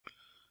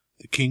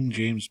The King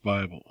James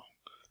Bible,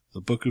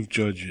 the Book of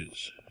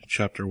Judges,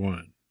 Chapter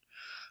 1.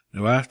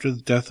 Now after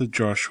the death of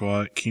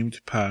Joshua it came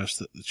to pass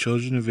that the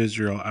children of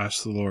Israel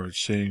asked the Lord,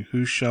 saying,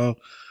 Who shall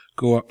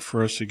go up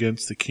for us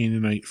against the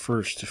Canaanite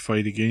first to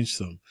fight against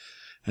them?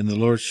 And the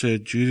Lord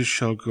said, Judah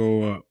shall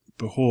go up.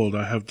 Behold,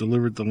 I have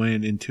delivered the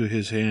land into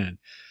his hand.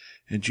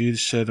 And Judah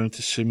said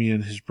unto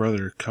Simeon his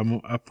brother, Come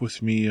up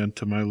with me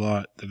unto my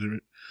lot,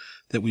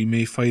 that we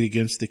may fight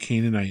against the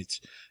Canaanites.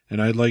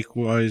 And I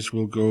likewise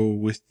will go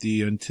with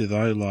thee unto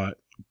thy lot.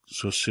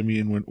 So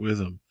Simeon went with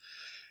him.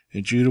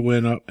 And Judah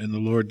went up, and the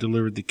Lord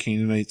delivered the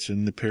Canaanites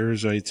and the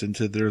Perizzites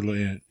into their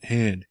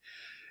hand.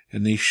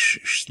 And they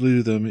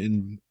slew them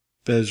in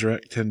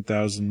Bezek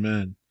 10,000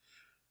 men.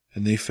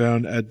 And they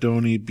found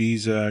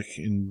Adoni-Bezek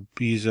in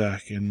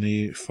Bezek, and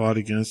they fought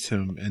against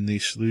him, and they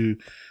slew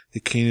the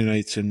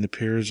Canaanites and the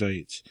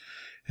Perizzites.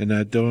 And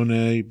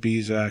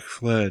Adoni-Bezek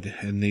fled,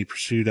 and they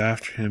pursued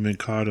after him and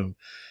caught him,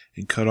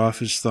 and cut off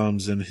his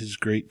thumbs and his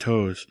great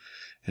toes.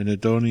 And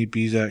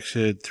Adoni-Bezek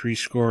said,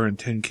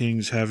 70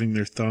 kings, having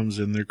their thumbs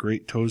and their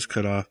great toes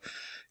cut off,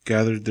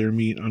 gathered their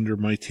meat under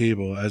my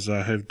table, as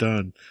I have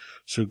done.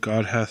 So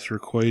God hath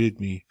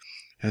requited me.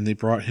 And they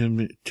brought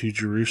him to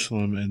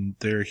Jerusalem, and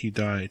there he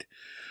died.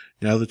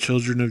 Now the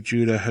children of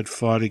Judah had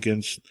fought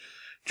against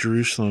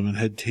Jerusalem, and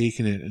had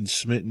taken it, and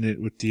smitten it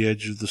with the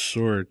edge of the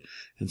sword,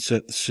 and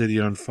set the city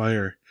on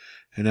fire.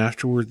 And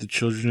afterward the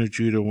children of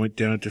Judah went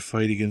down to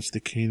fight against the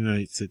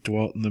Canaanites that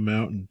dwelt in the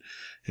mountain,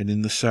 and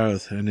in the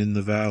south, and in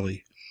the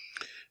valley.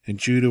 And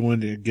Judah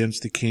went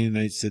against the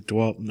Canaanites that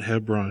dwelt in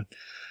Hebron.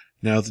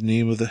 Now the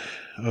name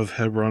of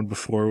Hebron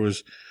before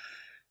was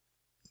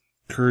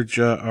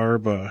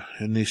Kirjah-Arba,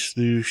 and they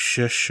slew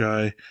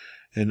Sheshai,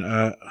 and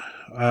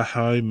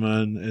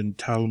Ahiman, and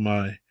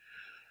Talmai.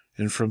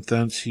 And from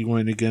thence he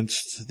went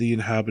against the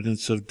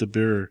inhabitants of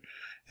Debir,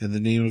 and the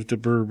name of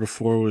Debir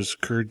before was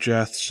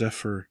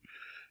Kirjath-Sepher.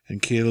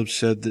 And Caleb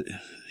said that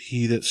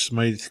he that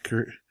smiteth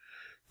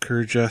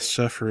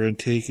Kirjath-Sepher and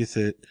taketh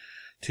it,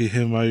 to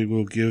him I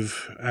will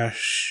give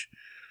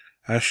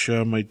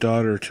Asha my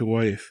daughter to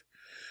wife.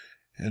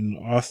 And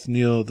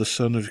Othniel the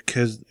son of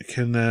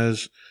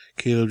Kenaz,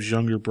 Caleb's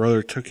younger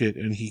brother, took it,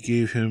 and he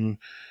gave him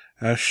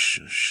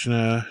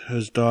Ashna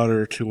his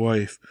daughter to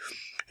wife.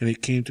 And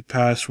it came to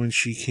pass, when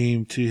she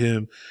came to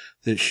him,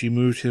 that she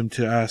moved him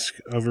to ask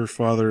of her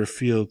father a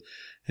field.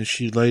 And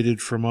she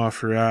lighted from off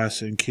her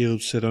ass, and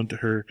Caleb said unto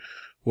her,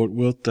 What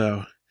wilt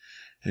thou?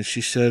 And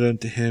she said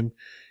unto him,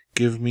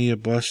 Give me a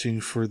blessing,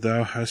 for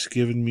thou hast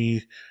given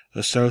me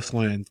a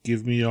southland.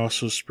 Give me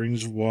also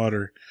springs of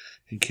water.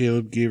 And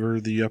Caleb gave her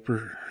the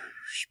upper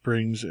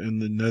springs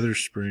and the nether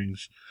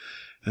springs.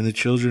 And the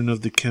children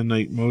of the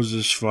Kenite,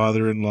 Moses'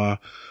 father-in-law,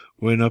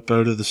 went up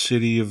out of the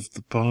city of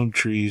the palm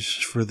trees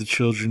for the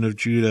children of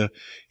Judah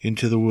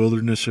into the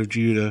wilderness of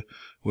Judah,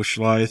 which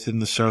lieth in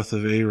the south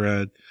of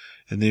Arad.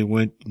 And they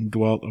went and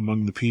dwelt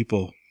among the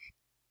people.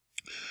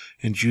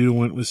 And Judah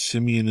went with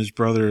Simeon his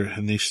brother,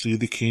 and they slew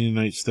the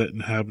Canaanites that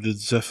inhabited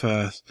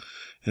Zephath,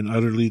 and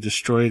utterly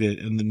destroyed it,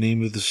 and the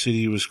name of the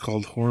city was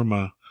called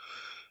Hormah.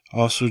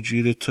 Also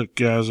Judah took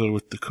Gaza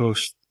with the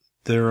coast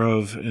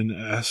thereof, and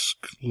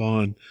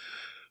Askelon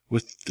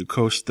with the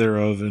coast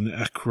thereof, and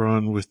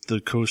Ekron with the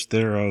coast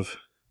thereof.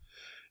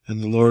 And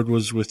the Lord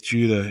was with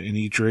Judah, and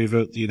he drave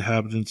out the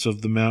inhabitants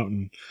of the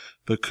mountain,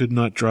 but could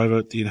not drive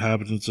out the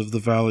inhabitants of the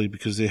valley,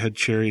 because they had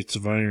chariots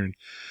of iron.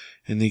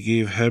 And they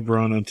gave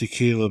Hebron unto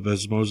Caleb,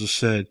 as Moses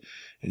said,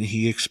 and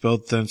he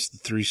expelled thence the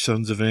 3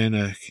 sons of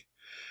Anak.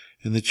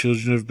 And the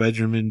children of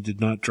Benjamin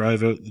did not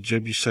drive out the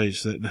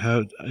Jebusites that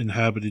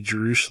inhabited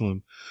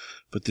Jerusalem,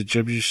 but the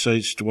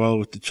Jebusites dwell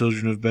with the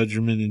children of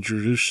Benjamin in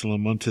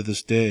Jerusalem unto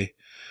this day.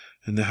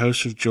 And the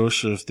house of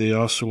Joseph, they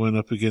also went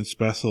up against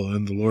Bethel,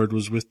 and the Lord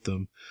was with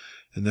them.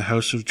 And the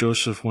house of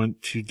Joseph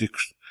went to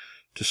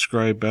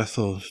describe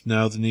Bethel.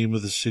 Now the name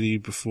of the city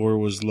before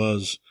was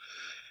Luz.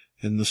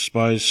 And the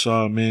spies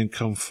saw a man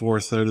come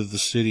forth out of the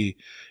city,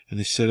 and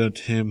they said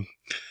unto him,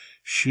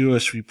 Shew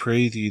us, we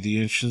pray thee,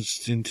 the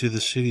entrance into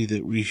the city,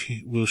 that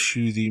we will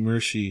shew thee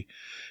mercy.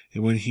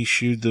 And when he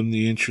shewed them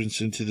the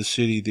entrance into the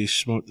city, they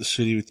smote the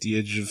city with the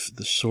edge of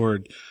the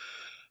sword.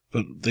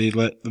 But they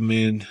let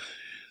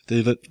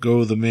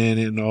go the man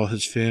and all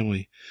his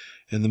family.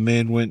 And the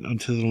man went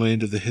unto the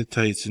land of the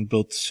Hittites, and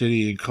built the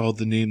city, and called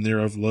the name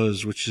thereof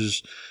Luz, which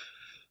is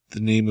the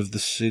name of the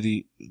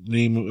city,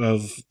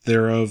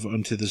 thereof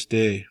unto this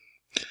day.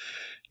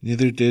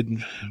 Neither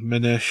did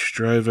Menesh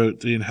drive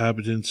out the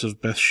inhabitants of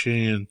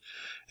Bethshan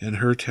and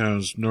her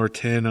towns, nor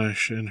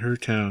Tanash and her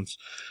towns,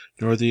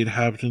 nor the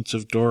inhabitants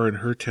of Dor and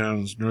her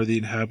towns, nor the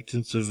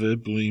inhabitants of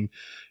Iblim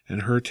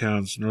and her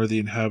towns, nor the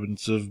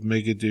inhabitants of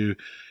Megiddo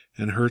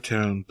and her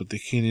town, but the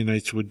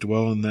Canaanites would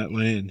dwell in that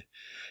land.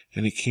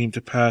 And it came to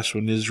pass,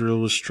 when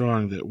Israel was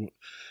strong, that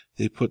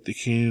they put the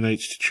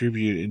Canaanites to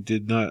tribute, and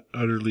did not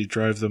utterly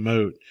drive them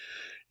out.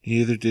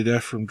 Neither did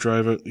Ephraim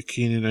drive out the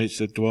Canaanites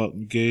that dwelt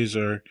in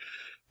Gezer,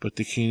 but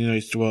the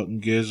Canaanites dwelt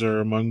in Gezer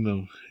among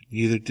them.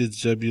 Neither did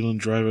Zebulun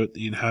drive out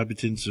the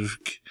inhabitants of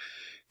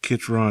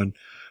Kitron,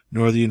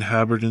 nor the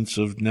inhabitants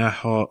of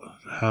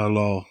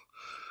Nahalal,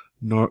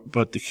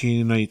 but the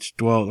Canaanites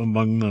dwelt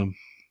among them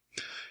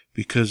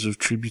because of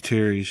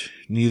tributaries.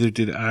 Neither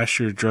did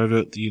Asher drive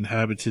out the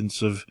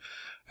inhabitants of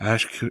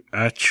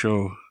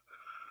Achsho,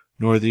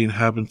 nor the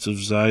inhabitants of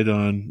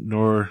Zidon,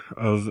 nor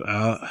of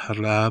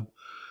Halab,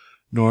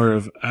 nor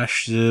of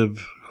Ashzib,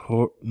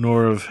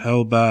 nor of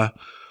Helbah,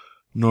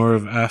 nor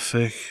of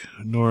Aphek,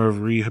 nor of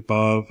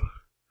Rehob.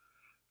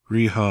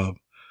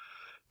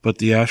 But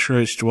the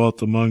Asherites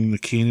dwelt among the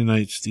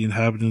Canaanites, the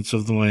inhabitants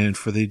of the land,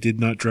 for they did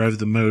not drive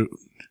them out.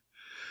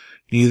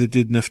 Neither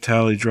did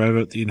Naphtali drive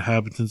out the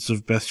inhabitants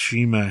of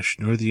Beth-shemesh,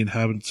 nor the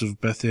inhabitants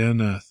of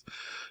Beth-anath,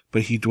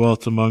 but he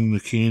dwelt among the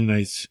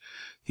Canaanites,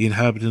 the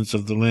inhabitants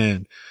of the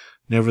land.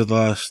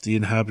 Nevertheless, the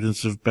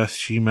inhabitants of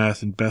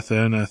Beth-shemesh and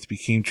Beth-anath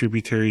became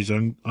tributaries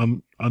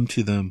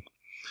unto them.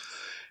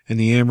 And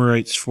the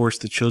Amorites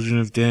forced the children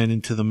of Dan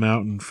into the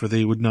mountain, for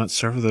they would not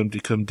suffer them to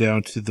come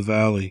down to the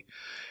valley.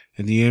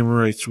 And the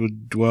Amorites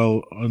would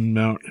dwell on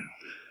Mount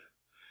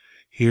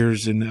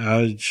Heres in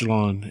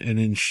Ajalon and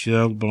in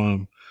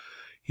Shelbam.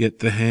 Yet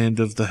the hand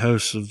of the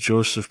house of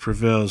Joseph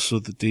prevailed, so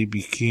that they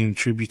became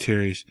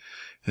tributaries.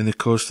 And the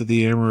coast of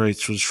the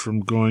Amorites was from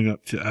going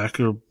up to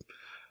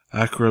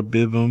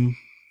Akrabim,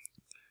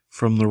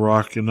 from the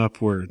rock and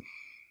upward.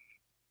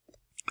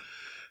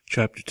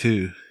 Chapter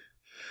 2.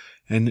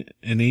 And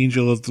an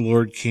angel of the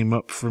Lord came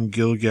up from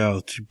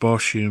Gilgal to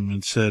Boshim,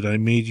 and said, I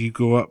made you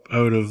go up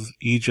out of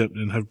Egypt,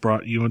 and have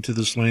brought you unto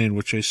this land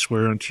which I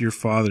swear unto your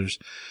fathers.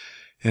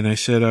 And I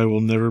said, I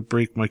will never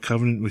break my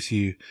covenant with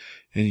you,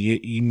 and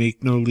yet ye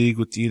make no league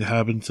with the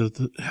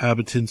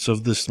inhabitants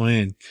of this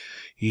land.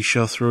 Ye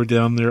shall throw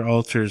down their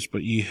altars,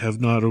 but ye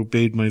have not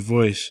obeyed my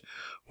voice.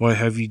 Why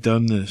have ye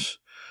done this?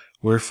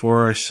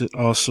 Wherefore I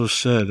also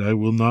said, I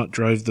will not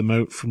drive them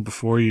out from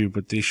before you,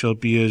 but they shall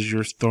be as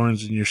your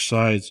thorns in your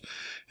sides,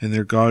 and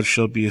their God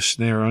shall be a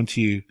snare unto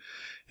you.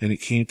 And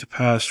it came to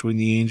pass, when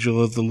the angel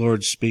of the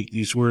Lord spake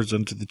these words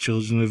unto the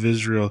children of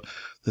Israel,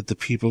 that the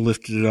people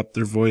lifted up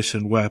their voice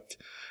and wept,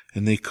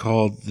 and they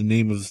called the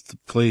name of the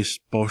place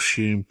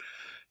Boshim,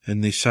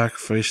 and they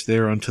sacrificed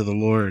there unto the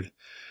Lord.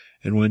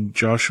 And when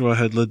Joshua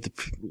had let the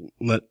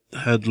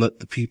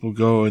people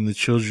go, and the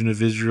children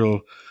of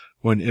Israel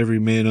went every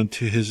man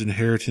unto his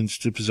inheritance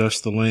to possess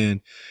the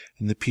land,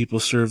 and the people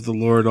served the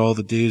Lord all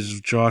the days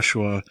of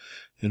Joshua,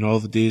 and all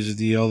the days of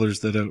the elders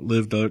that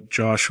outlived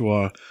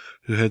Joshua,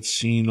 who had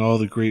seen all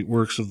the great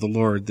works of the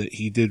Lord that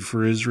he did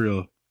for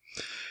Israel.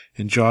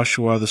 And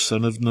Joshua the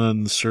son of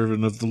Nun, the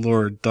servant of the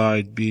Lord,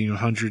 died, being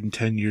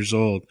 110 years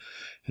old,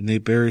 and they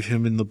buried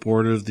him in the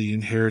border of the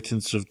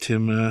inheritance of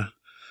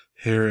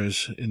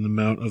Timnah-Heres, in the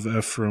mount of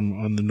Ephraim,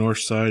 on the north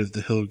side of the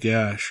hill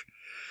Gash.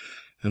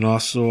 And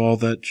also all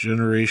that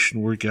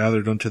generation were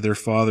gathered unto their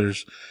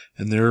fathers,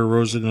 and there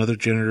arose another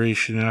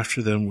generation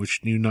after them which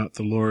knew not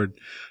the Lord,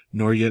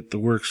 nor yet the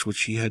works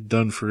which he had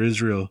done for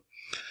Israel.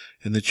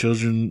 And the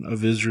children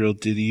of Israel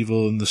did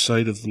evil in the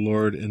sight of the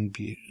Lord, and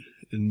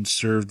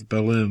served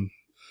Baalim.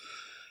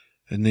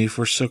 And they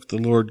forsook the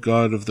Lord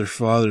God of their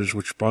fathers,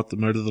 which brought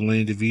them out of the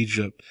land of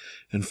Egypt,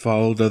 and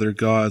followed other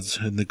gods,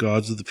 and the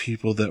gods of the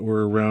people that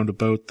were around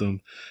about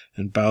them,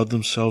 and bowed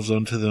themselves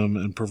unto them,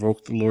 and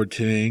provoked the Lord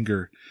to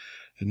anger.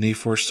 And they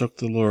forsook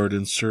the Lord,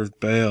 and served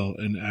Baal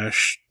and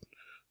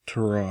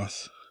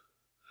Ashtaroth.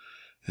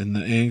 And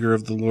the anger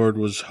of the Lord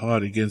was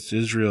hot against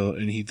Israel,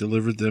 and he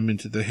delivered them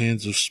into the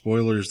hands of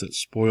spoilers that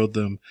spoiled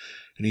them,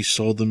 and he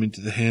sold them into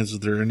the hands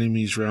of their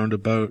enemies round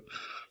about,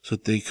 so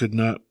that they could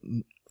not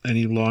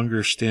any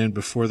longer stand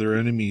before their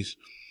enemies.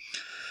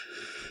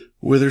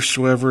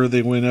 Whithersoever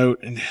they went out,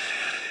 and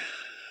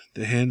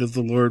the hand of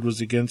the Lord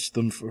was against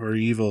them for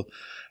evil,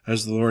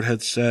 as the Lord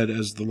had said,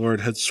 as the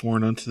Lord had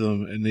sworn unto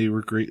them, and they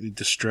were greatly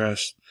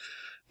distressed.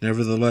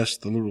 Nevertheless,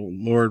 the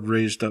Lord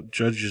raised up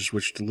judges,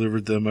 which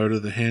delivered them out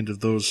of the hand of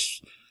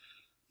those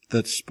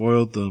that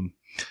spoiled them.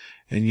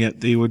 And yet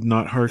they would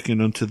not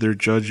hearken unto their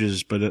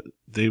judges, but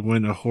they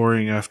went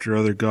a-whoring after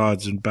other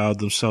gods, and bowed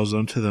themselves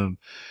unto them.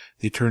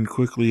 They turned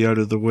quickly out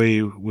of the way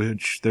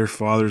which their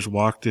fathers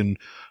walked in,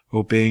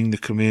 obeying the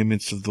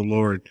commandments of the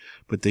Lord,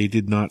 but they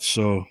did not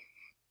so.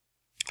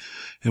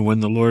 And when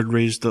the Lord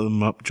raised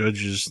them up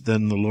judges,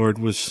 then the Lord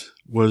was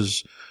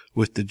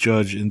with the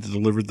judge, and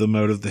delivered them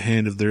out of the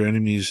hand of their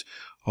enemies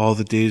all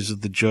the days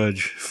of the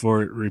judge.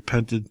 For it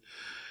repented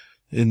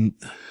the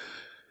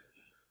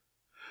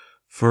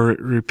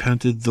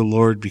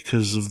Lord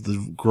because of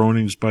the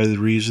groanings by the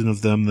reason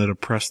of them that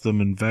oppressed them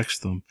and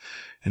vexed them.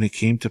 And it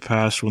came to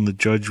pass, when the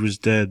judge was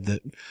dead,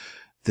 that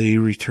they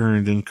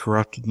returned and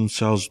corrupted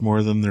themselves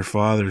more than their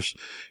fathers,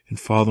 in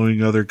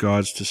following other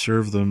gods to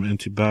serve them and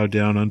to bow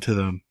down unto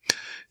them.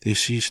 They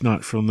ceased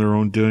not from their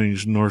own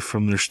doings, nor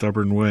from their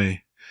stubborn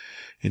way.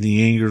 And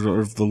the anger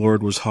of the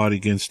Lord was hot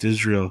against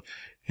Israel,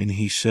 and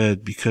he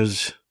said,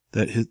 because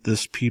that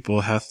this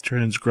people hath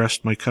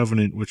transgressed my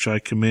covenant which I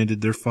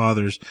commanded their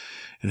fathers,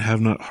 and have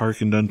not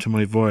hearkened unto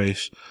my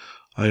voice,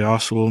 I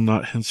also will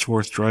not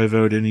henceforth drive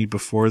out any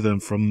before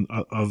them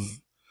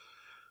of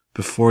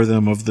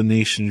the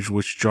nations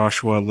which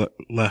Joshua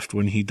left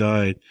when he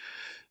died,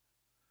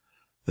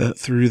 that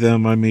through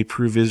them I may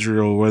prove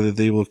Israel whether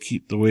they will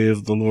keep the way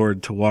of the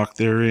Lord to walk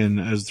therein,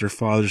 as their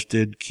fathers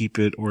did keep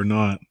it or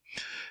not.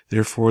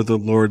 Therefore the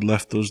Lord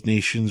left those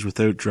nations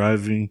without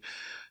driving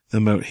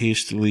them out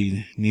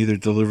hastily, neither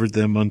delivered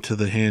them unto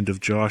the hand of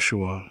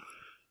Joshua.